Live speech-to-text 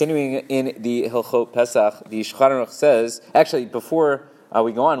Continuing in the Hilchot Pesach, the Shulchan Aruch says, actually, before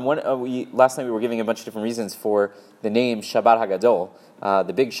we go on, last night we were giving a bunch of different reasons for the name Shabbat HaGadol,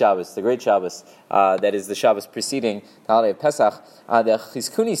 the big Shabbos, the great Shabbos, that is the Shabbos preceding the holiday of Pesach. The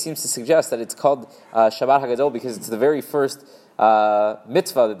Chizkuni seems to suggest that it's called Shabbat HaGadol because it's the very first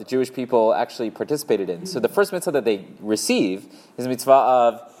mitzvah that the Jewish people actually participated in. So the first mitzvah that they receive is the mitzvah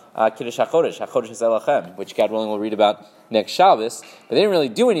of Kiddush HaChodesh, HaChodesh Elachem, which God willing we'll read about next Shabbos, but they didn't really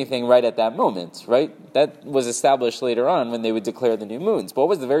do anything right at that moment, right? That was established later on when they would declare the new moons. But what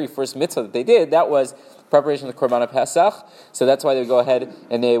was the very first mitzvah that they did? That was preparation of the Korban Pesach. So that's why they would go ahead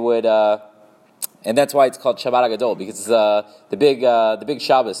and they would, and that's why it's called Shabbat HaGadol, because it's the big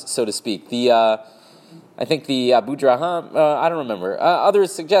Shabbos, so to speak. I think the Abu Draham, I don't remember.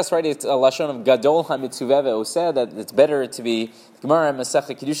 Others suggest, right, it's a lashon of Gadol HaMitzuveh Ve'oseh, that it's better to be, Gemara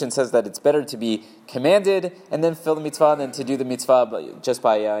Masechet Kiddushin says that it's better to be commanded and then fulfill the mitzvah than to do the mitzvah just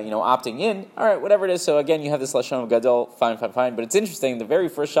by, opting in. All right, whatever it is. So again, you have this lashon of Gadol, fine. But it's interesting, the very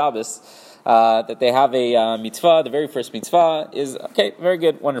first Shabbos, that they have a mitzvah, the very first mitzvah is, okay, very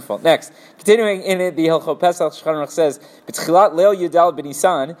good, wonderful. Next, continuing in it, the Hilchot Pesach, Shulchan Aruch says, B'tchilat Leil Yudal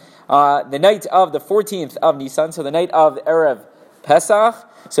B'Nisan, the night of the 14th of Nisan, so the night of Erev Pesach,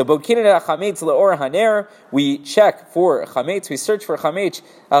 so Bokinin HaChametz Le'or HaNer, we check for Chametz, we search for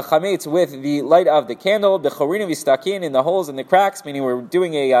Chametz with the light of the candle, B'chorinu V'stakin, in the holes and the cracks, meaning we're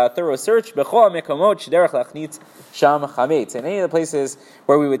doing a thorough search, B'chol HaMekomot Sh'derech Lachnitz Sham Chametz, in any of the places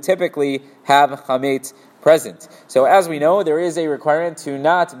where we would typically have Chametz present. So as we know, there is a requirement to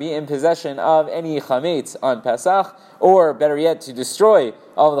not be in possession of any chametz on Pesach, or better yet, to destroy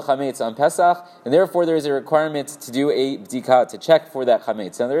all of the chametz on Pesach, and therefore there is a requirement to do a bdika, to check for that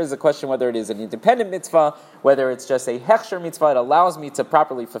chametz. Now there is a question whether it is an independent mitzvah, whether it's just a hechsher mitzvah, it allows me to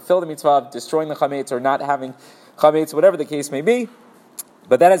properly fulfill the mitzvah of destroying the chametz or not having chametz, whatever the case may be.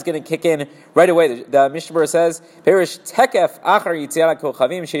 But that is going to kick in right away. The Mishnah Berurah says, "Perish tekef achar yitziat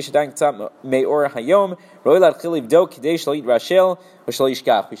kochavim sheish adayin k'tzat me'or hayom ro'il adchil livdok k'dei shelo yitrashel v'shelo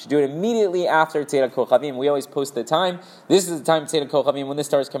yishkach." We should do it immediately after Tziat Kochavim. We always post the time. This is the time Tziat Kochavim. When the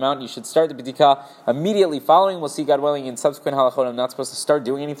stars come out, you should start the b'dika immediately following. We'll see, God willing, in subsequent halachot. I'm not supposed to start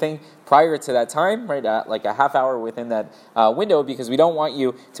doing anything prior to that time, right? Like a half hour within that window, because we don't want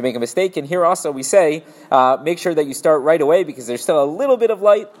you to make a mistake. And here also we say, make sure that you start right away, because there's still a little bit of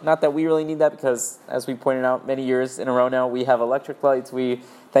light. Not that we really need that, because as we pointed out many years in a row now, we have electric lights.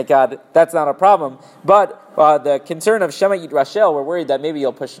 Thank God that's not a problem. But the concern of Shema Yitrashel, we're worried that maybe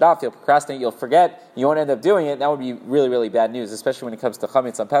you'll push it off, you'll procrastinate, you'll forget, you won't end up doing it. That would be really, really bad news, especially when it comes to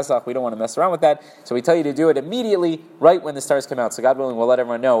Chametz on Pesach. We don't want to mess around with that. So we tell you to do it immediately, right when the stars come out. So God willing, we'll let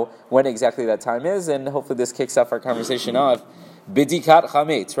everyone know when exactly that time is, and hopefully this kicks off our conversation of B'dikat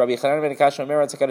Chametz. Rabbi Chanan ben Akash Omer